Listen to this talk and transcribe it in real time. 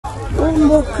He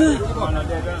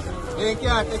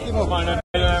can't take him up.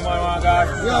 Yo,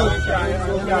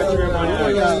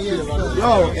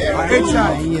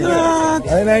 headshot.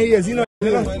 And I hear, you know.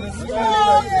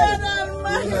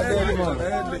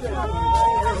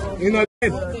 You know,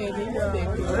 dead.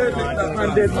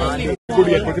 Dead man. Good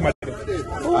yet, put him at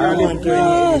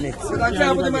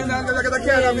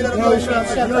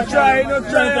no try.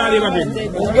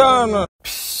 It's gone.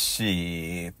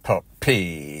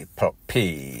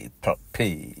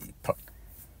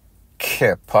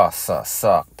 Que pasa,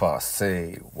 sock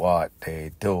say what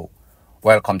they do.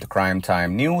 Welcome to Crime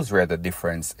Time News, where the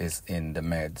difference is in the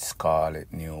meds. Call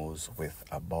it news with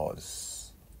a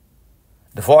buzz.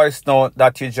 The voice note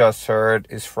that you just heard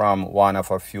is from one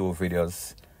of a few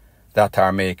videos that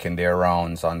are making their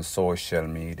rounds on social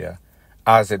media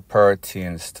as it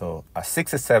pertains to a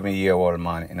 67-year-old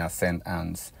man in a St.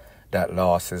 Anne's that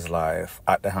lost his life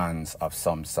at the hands of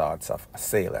some sorts of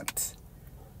assailant.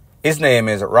 His name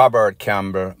is Robert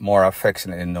Campbell, more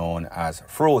affectionately known as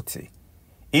Fruity.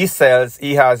 He has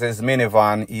his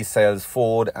minivan, he sells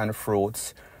food and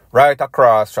fruits right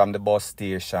across from the bus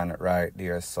station right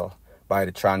there, so by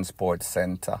the transport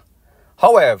center.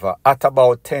 However, at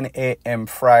about 10 a.m.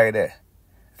 Friday,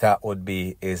 that would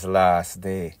be his last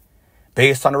day.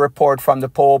 Based on a report from the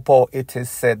Popo, it is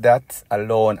said that a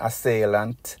lone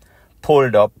assailant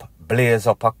pulled up, blazed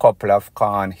up a couple of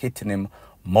cans, hitting him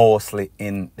mostly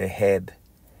in the head.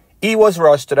 He was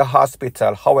rushed to the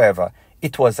hospital. However,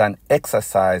 it was an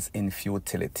exercise in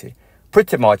futility.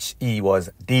 Pretty much he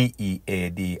was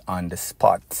DEAD on the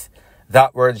spot.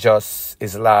 That were just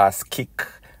his last kick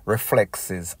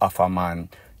reflexes of a man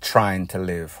trying to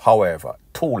live. However,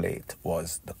 too late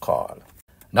was the call.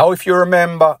 Now, if you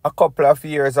remember a couple of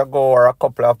years ago or a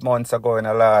couple of months ago in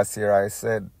the last year, I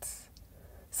said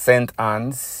St.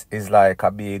 Anne's is like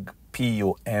a big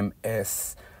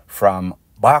PUMS from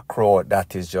back road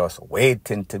that is just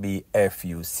waiting to be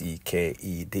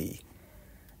FUCKED.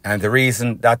 And the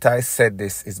reason that I said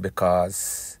this is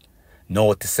because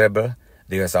noticeable,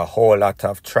 there's a whole lot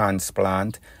of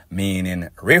transplant, meaning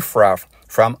riffraff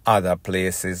from other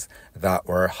places that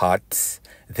were hot.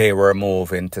 They were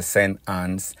moving to St.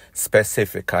 Anne's,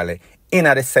 specifically in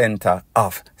the center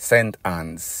of St.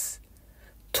 Anne's.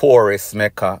 Tourist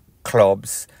mecca,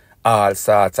 clubs, all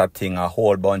sorts of things, a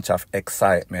whole bunch of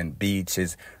excitement,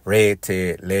 beaches,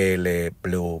 rete, lele,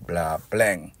 blue, blah,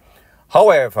 blang.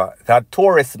 However, that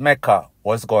tourist mecca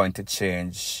was going to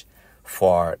change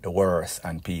for the worse,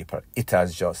 and people, it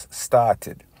has just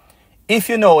started. If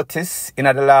you notice, in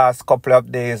the last couple of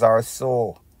days or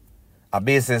so, a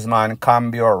businessman,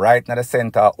 Cambio, right in the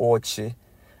center of Ochi,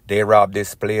 they robbed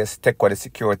this place, take away the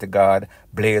security guard,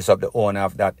 blaze up the owner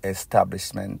of that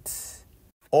establishment.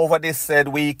 Over this said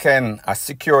weekend, a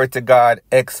security guard,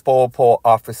 ex-Popo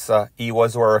officer, he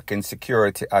was working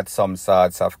security at some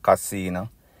sorts of casino.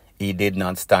 He did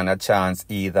not stand a chance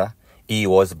either. He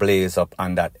was blazed up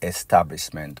and that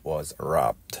establishment was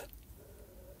robbed.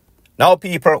 Now,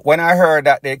 people, when I heard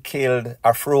that they killed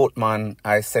a fruit man,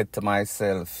 I said to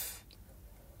myself,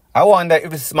 I wonder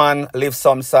if this man lives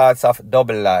some sorts of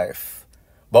double life.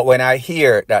 But when I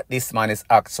hear that this man is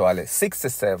actually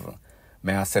 67,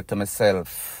 may I say to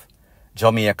myself,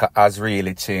 Jamaica has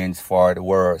really changed for the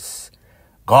worse.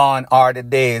 Gone are the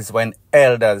days when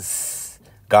elders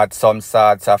got some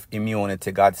sorts of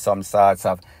immunity, got some sorts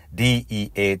of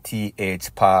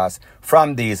DEATH pass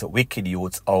from these wicked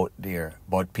youths out there.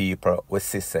 But people will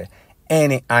say,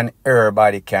 any and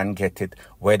everybody can get it,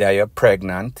 whether you're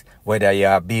pregnant, whether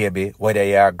you're a baby, whether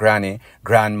you're a granny,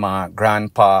 grandma,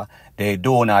 grandpa. They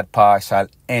do not partial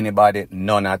anybody,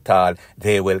 none at all.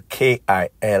 They will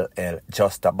KILL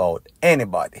just about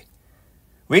anybody.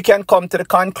 We can come to the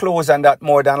conclusion that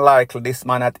more than likely this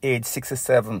man at age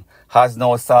 67 has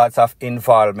no sorts of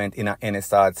involvement in any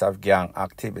sorts of gang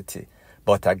activity.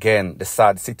 But again, the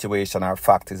sad situation or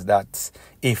fact is that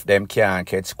if them can't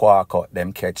catch Quaco,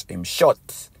 them catch him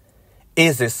shot.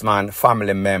 Is this man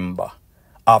family member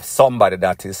of somebody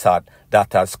that is hot,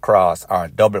 that has crossed or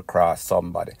double crossed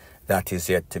somebody? That is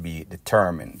yet to be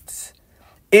determined.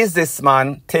 Is this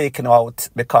man taken out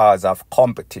because of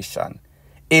competition?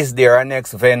 Is there a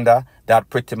next vendor that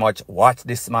pretty much watch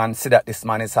this man, see that this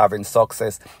man is having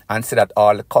success, and see that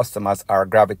all the customers are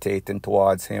gravitating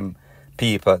towards him?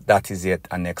 People, that is yet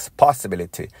a next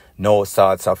possibility. No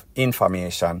sorts of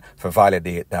information to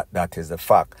validate that that is the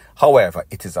fact. However,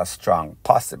 it is a strong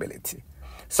possibility.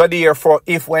 So therefore,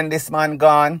 if when this man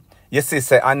gone, you see,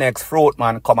 say, a next fruit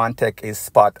man come and take his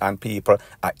spot, and people,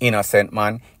 an innocent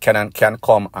man, can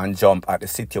come and jump at the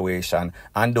situation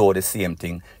and do the same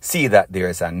thing. See that there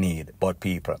is a need. But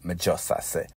people, me just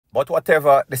say, But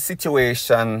whatever the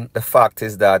situation, the fact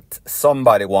is that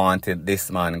somebody wanted this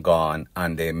man gone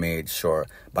and they made sure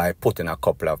by putting a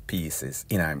couple of pieces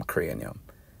in his cranium.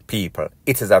 People,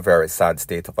 it is a very sad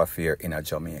state of affair in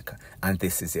Jamaica, and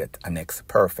this is yet a next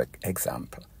perfect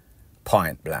example.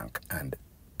 Point blank and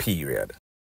period.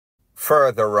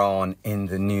 Further on in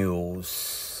the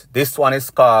news, this one is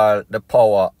called The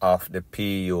Power of the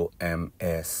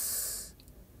PUMS.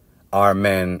 Are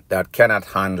men that cannot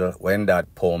handle when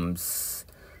that pumps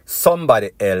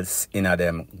somebody else in a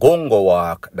them gongo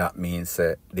walk, that means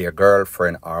their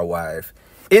girlfriend or wife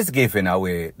is giving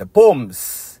away the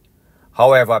pumps.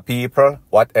 However, people,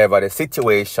 whatever the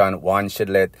situation, one should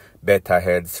let better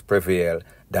heads prevail.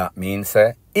 That means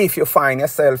if you find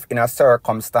yourself in a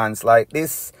circumstance like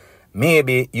this,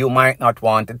 maybe you might not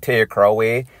want to take her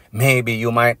away. Maybe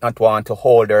you might not want to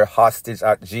hold her hostage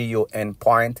at GUN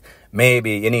point.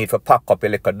 Maybe you need to pack up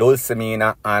your little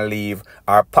dulcimina and leave,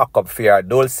 or pack up for your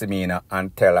dulcimina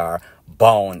and tell her,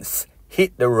 bounce,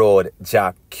 hit the road,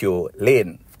 Jack Q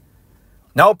Lane.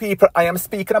 Now, people, I am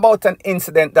speaking about an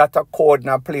incident that occurred in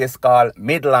a place called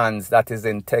Midlands, that is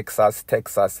in Texas.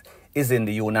 Texas is in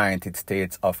the United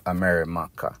States of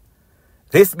America.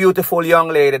 This beautiful young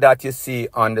lady that you see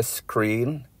on the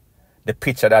screen, the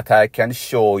picture that I can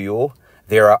show you,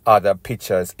 there are other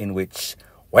pictures in which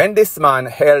when this man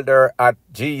held her at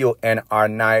GUN or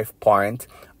knife point,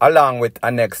 along with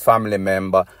a next family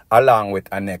member, along with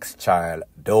a next child,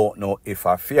 don't know if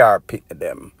a fear picked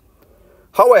them.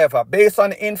 However, based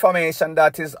on information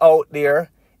that is out there,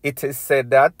 it is said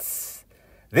that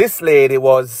this lady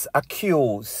was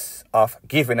accused of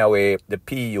giving away the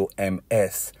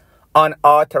PUMS,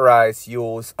 unauthorized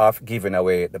use of giving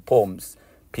away the pumps.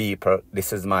 People,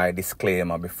 this is my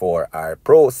disclaimer before I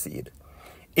proceed.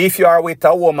 If you are with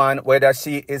a woman, whether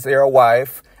she is your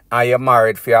wife and you're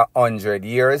married for 100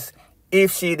 years,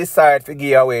 if she decides to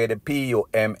give away the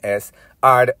PUMS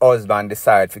or the husband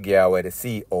decides to give away the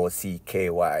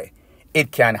COCKY,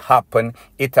 it can happen.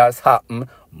 It has happened.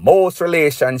 Most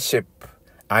relationship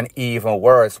and even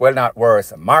worse, well not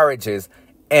worse, marriages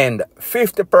end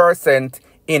 50%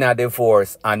 in a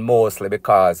divorce, and mostly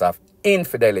because of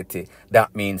infidelity.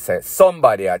 That means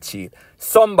somebody a cheat,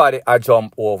 somebody a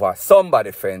jump over,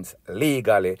 somebody fence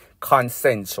legally,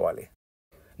 consensually.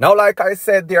 Now, like I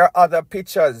said, there are other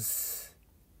pictures.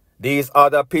 These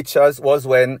other pictures was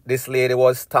when this lady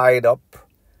was tied up.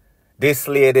 This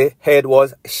lady head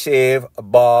was shaved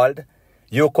bald.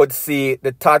 You could see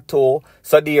the tattoo.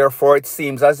 So therefore it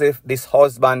seems as if this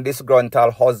husband, this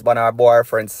gruntal husband or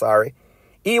boyfriend, sorry,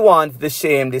 he wanted to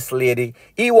shame this lady.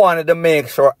 He wanted to make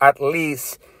sure at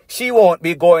least she won't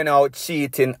be going out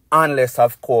cheating unless,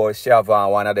 of course, she have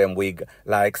on one of them wig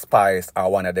like Spice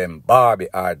or one of them Barbie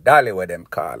or Dolly, what them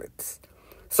call it.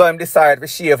 So him decided to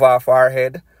shave off her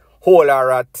head, hold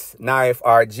her at knife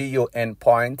or GUN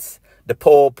points. The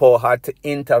po had to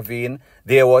intervene.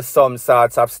 There was some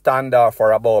sorts of standoff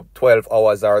for about 12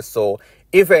 hours or so.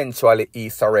 Eventually, he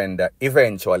surrendered.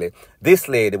 Eventually, this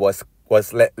lady was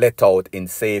let out in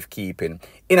safekeeping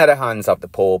in the hands of the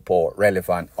po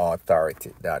relevant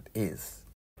authority, that is.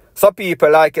 So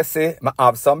people, like you see, I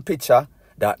have some picture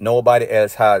that nobody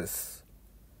else has.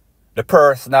 The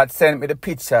person that sent me the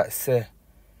picture say,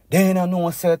 they don't know,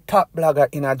 say, top blogger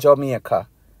in a Jamaica.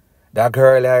 That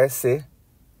girl I see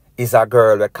is a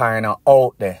girl that kind of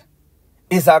out there.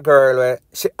 Is a girl where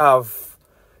she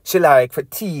like for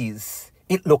tease.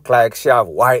 It look like she have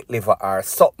white liver or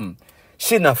something.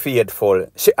 She not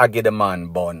faithful. She a give the man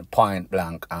bun, point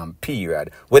blank and period,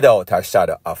 without a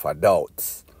shadow of a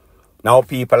doubt. Now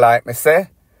people like me say,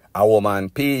 a woman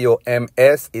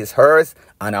PUMS is hers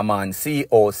and a man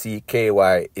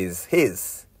COCKY is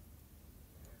his.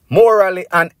 Morally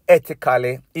and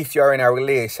ethically, if you're in a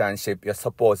relationship, you're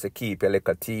supposed to keep your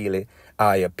little teely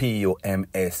or your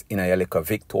PUMS in your little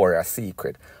Victoria's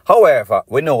Secret. However,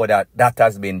 we know that that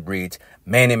has been breached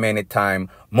many times,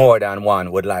 more than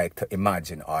one would like to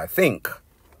imagine or think.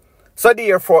 So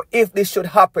therefore, if this should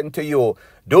happen to you,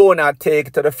 do not take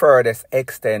it to the furthest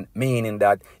extent, meaning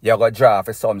that you're going to draw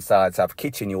for some sorts of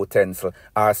kitchen utensil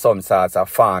or some sorts of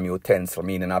farm utensil,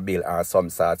 meaning a bill or some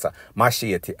sorts of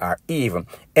machete or even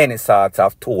any sort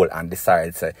of tool and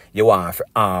decide you want to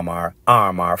arm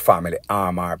our family,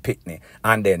 arm our picnic,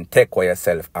 and then take away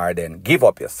yourself or then give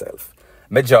up yourself.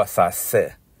 Me just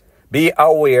say, be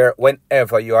aware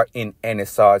whenever you are in any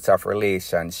sorts of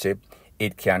relationship,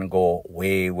 it can go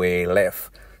way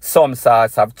left. Some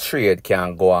sorts of trade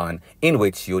can go on in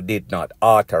which you did not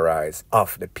authorize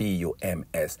of the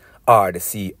PUMS or the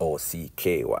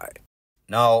COCKY.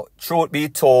 Now, truth be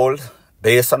told,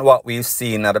 based on what we've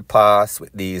seen in the past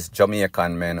with these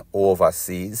Jamaican men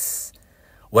overseas,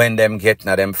 when them get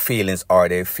na them feelings or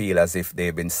they feel as if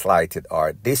they've been slighted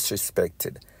or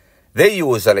disrespected, they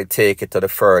usually take it to the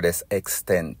furthest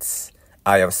extent.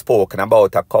 I have spoken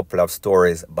about a couple of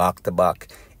stories back to back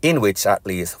in which at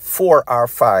least 4 or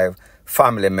 5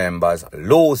 family members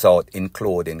lose out,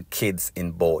 including kids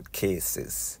in both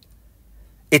cases.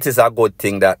 It is a good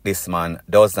thing that this man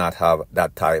does not have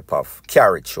that type of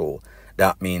carry through.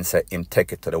 That means him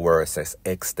take it to the worst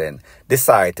extent.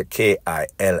 Decide to kill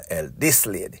this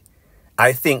lady.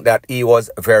 I think that he was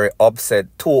very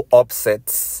upset, too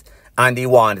upset, and he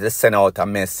wanted to send out a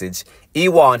message. He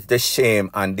wanted to shame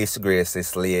and disgrace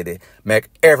this lady, make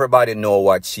everybody know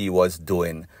what she was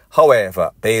doing.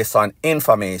 However, based on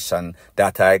information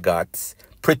that I got,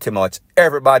 pretty much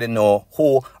everybody know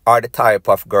who or the type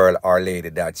of girl or lady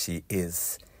that she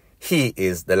is. He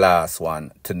is the last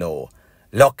one to know.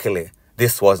 Luckily,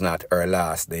 this was not her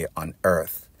last day on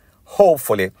earth.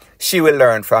 Hopefully, she will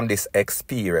learn from this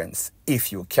experience.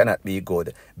 If you cannot be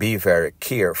good, be very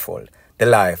careful. The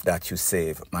life that you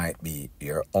save might be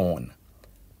your own.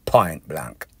 Point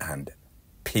blank and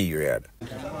period.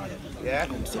 Yeah.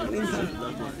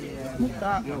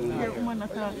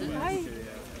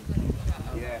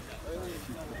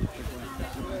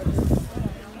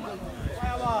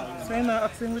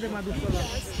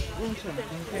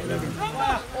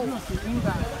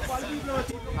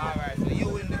 Alright, so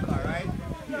you in the car, right?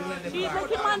 You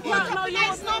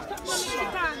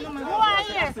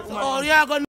in the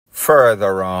car.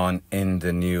 Further on in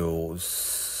the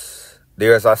news,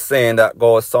 there's a saying that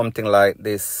goes something like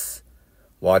this: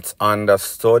 what's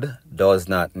understood does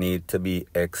not need to be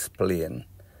explained.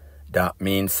 That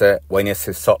means when you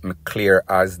see something clear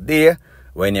as day,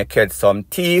 when you catch some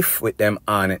thief with them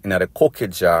on in the cookie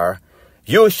jar,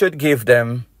 you should give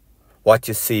them what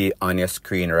you see on your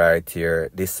screen right here,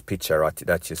 this picture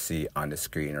that you see on the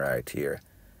screen right here.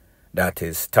 That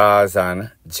is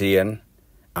Tarzan, Jane,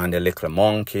 and the little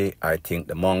monkey. I think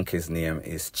the monkey's name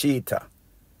is Cheetah.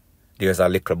 There's a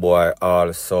little boy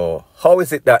also. How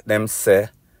is it that them say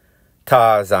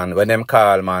Tarzan, when them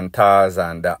call man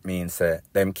Tarzan, that means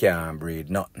them can't breed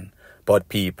nothing. But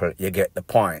people, you get the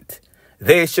point.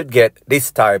 They should get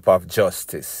this type of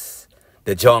justice,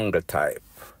 the jungle type.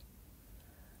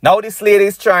 Now this lady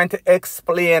is trying to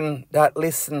explain that,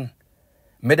 listen,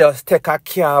 me just take a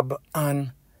cab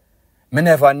and me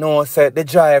never know, say the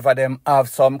driver them have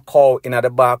some cow in the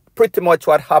back. Pretty much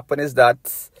what happened is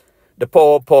that the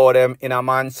poor them in a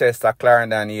Manchester,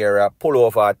 Clarendon area pull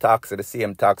over a taxi, the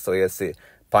same taxi you see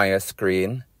on your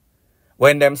screen.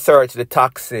 When them search the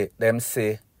taxi, them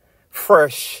see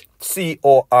fresh,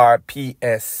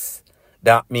 CORPS.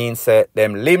 That means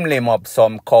them limb up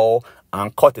some cow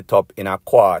and cut it up in a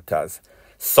quarters.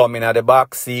 Some in the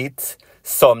back seat,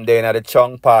 some there in the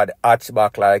trunk pad,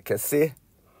 hatchback like you see.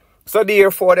 So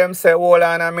therefore them say, hold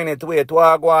on a minute, wait,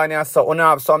 what go on here? So you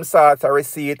have some sort of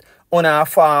receipt, you a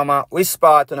farmer, which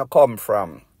part you come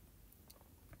from?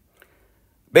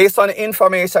 Based on the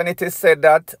information, it is said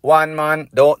that one man,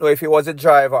 don't know if he was the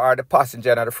driver or the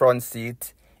passenger in the front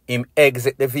seat, him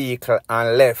exit the vehicle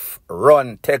and left,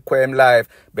 run, take away him life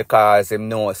because him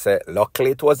know, say,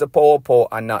 luckily it was the popo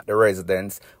and not the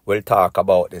residents. We'll talk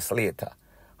about this later.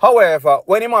 However,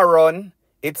 when him a run,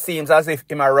 it seems as if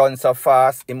him a run so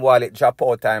fast, him wallet drop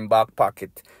out of him back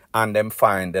pocket and them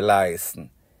find the license.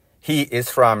 He is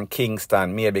from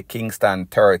Kingston, maybe Kingston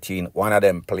 13, one of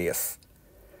them place.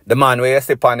 The man where you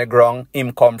see on the ground,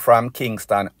 him come from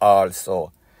Kingston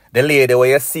also. The lady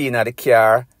where you see in the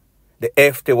car, the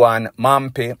FT1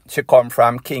 Mampy, she come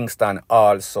from Kingston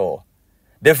also.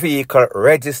 The vehicle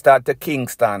registered to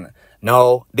Kingston.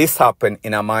 Now, this happened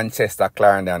in a Manchester,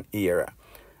 Clarendon area.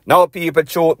 Now, people,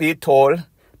 truth be told,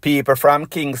 people from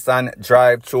Kingston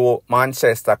drive through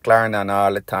Manchester, Clarendon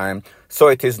all the time, so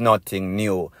it is nothing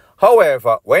new.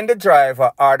 However, when the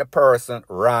driver or the person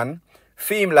ran,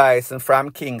 film license from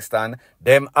Kingston,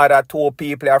 them other 2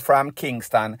 people are from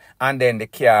Kingston, and then the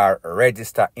car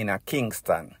register in a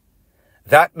Kingston.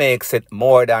 That makes it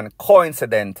more than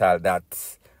coincidental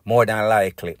that more than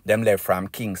likely them left from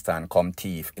Kingston come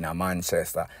thief in a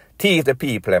Manchester. Thief the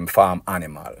people and farm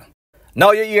animal.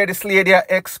 Now you hear this lady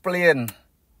explain,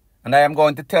 and I am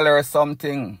going to tell her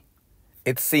something.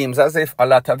 It seems as if a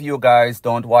lot of you guys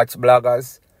don't watch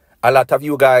bloggers. A lot of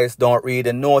you guys don't read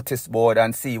the notice board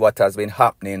and see what has been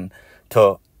happening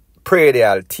to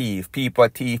predial thief,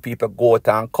 people goat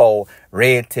and cow,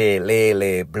 rete,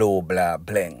 lele, blue, blah,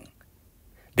 bling.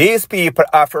 These people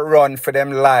have to run for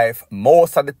them life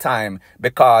most of the time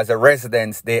because the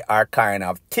residents, they are kind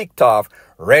of ticked off,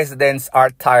 Residents are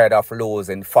tired of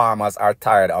losing. Farmers are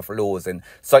tired of losing.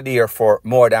 So therefore,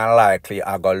 more than likely,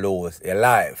 I go lose your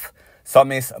life. So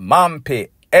Miss Mampy,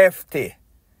 FT,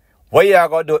 what you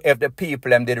going to do if the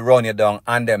people them did run you down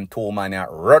and them two man you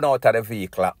run out of the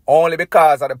vehicle only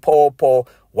because of the po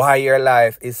why your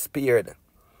life is spared?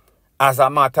 As a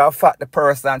matter of fact, the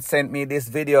person that sent me this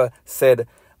video said,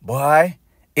 boy,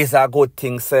 it's a good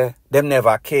thing, sir. Them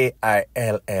never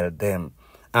KILL them.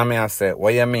 I mean, I say,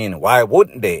 what you mean? Why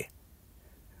wouldn't they?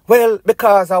 Well,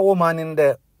 because a woman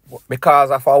because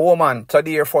of a woman. So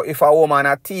therefore, if a woman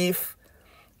a thief,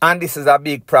 and this is a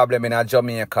big problem in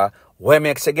Jamaica, where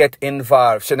makes she get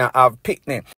involved, she not have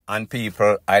picnic. And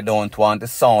people, I don't want to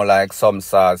sound like some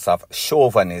sorts of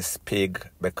chauvinist pig,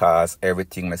 because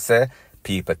everything I say,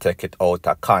 people take it out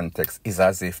of context. It's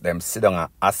as if them sit down and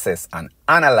assess and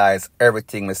analyze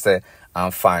everything I say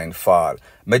and find fault.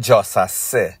 Me just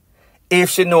say, if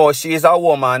she knows she is a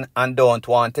woman and don't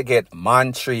want to get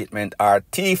man treatment or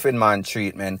thief in man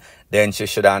treatment, then she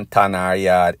shouldn't turn her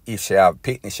yard. If she have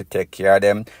picnic, she take care of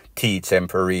them, teach them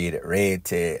to read,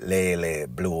 rate, lele,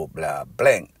 blue, blah,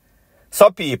 bling.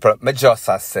 So people, me just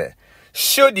say,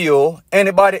 should you,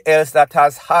 anybody else that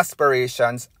has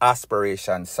aspirations,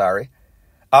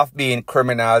 of being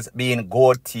criminals, being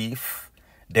gold thief,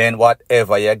 then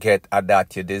whatever you get at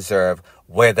that you deserve,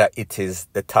 whether it is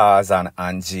the Tarzan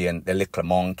and Jane, the little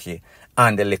monkey,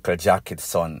 and the little jacket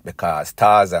son, because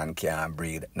Tarzan can't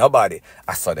breed nobody.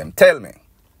 I saw them tell me.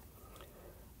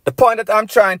 The point that I'm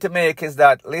trying to make is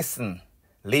that, listen,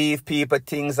 leave people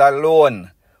things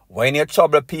alone. When you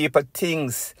trouble people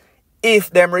things, if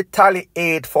them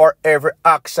retaliate for every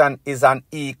action is an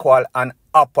equal and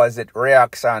opposite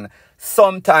reaction,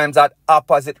 sometimes that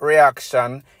opposite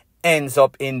reaction ends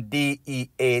up in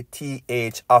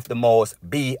DEATH of the most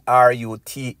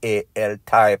BRUTAL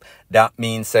type. That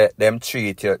means them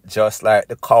treat you just like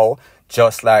the cow,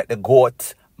 just like the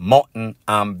goat, mutton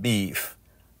and beef.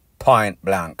 Point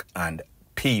blank and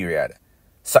period.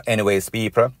 So anyways,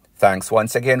 people, thanks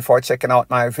once again for checking out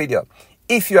my video.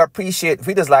 If you appreciate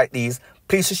videos like these,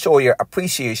 please show your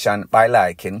appreciation by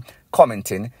liking,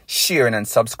 commenting, sharing and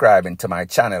subscribing to my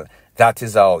channel. That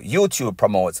is how YouTube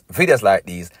promotes videos like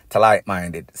these to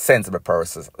like-minded, sensible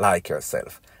persons like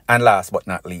yourself. And last but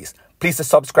not least, please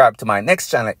subscribe to my next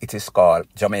channel. It is called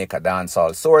Jamaica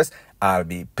Dancehall Source. I'll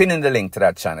be pinning the link to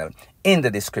that channel in the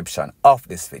description of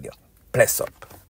this video. Bless up.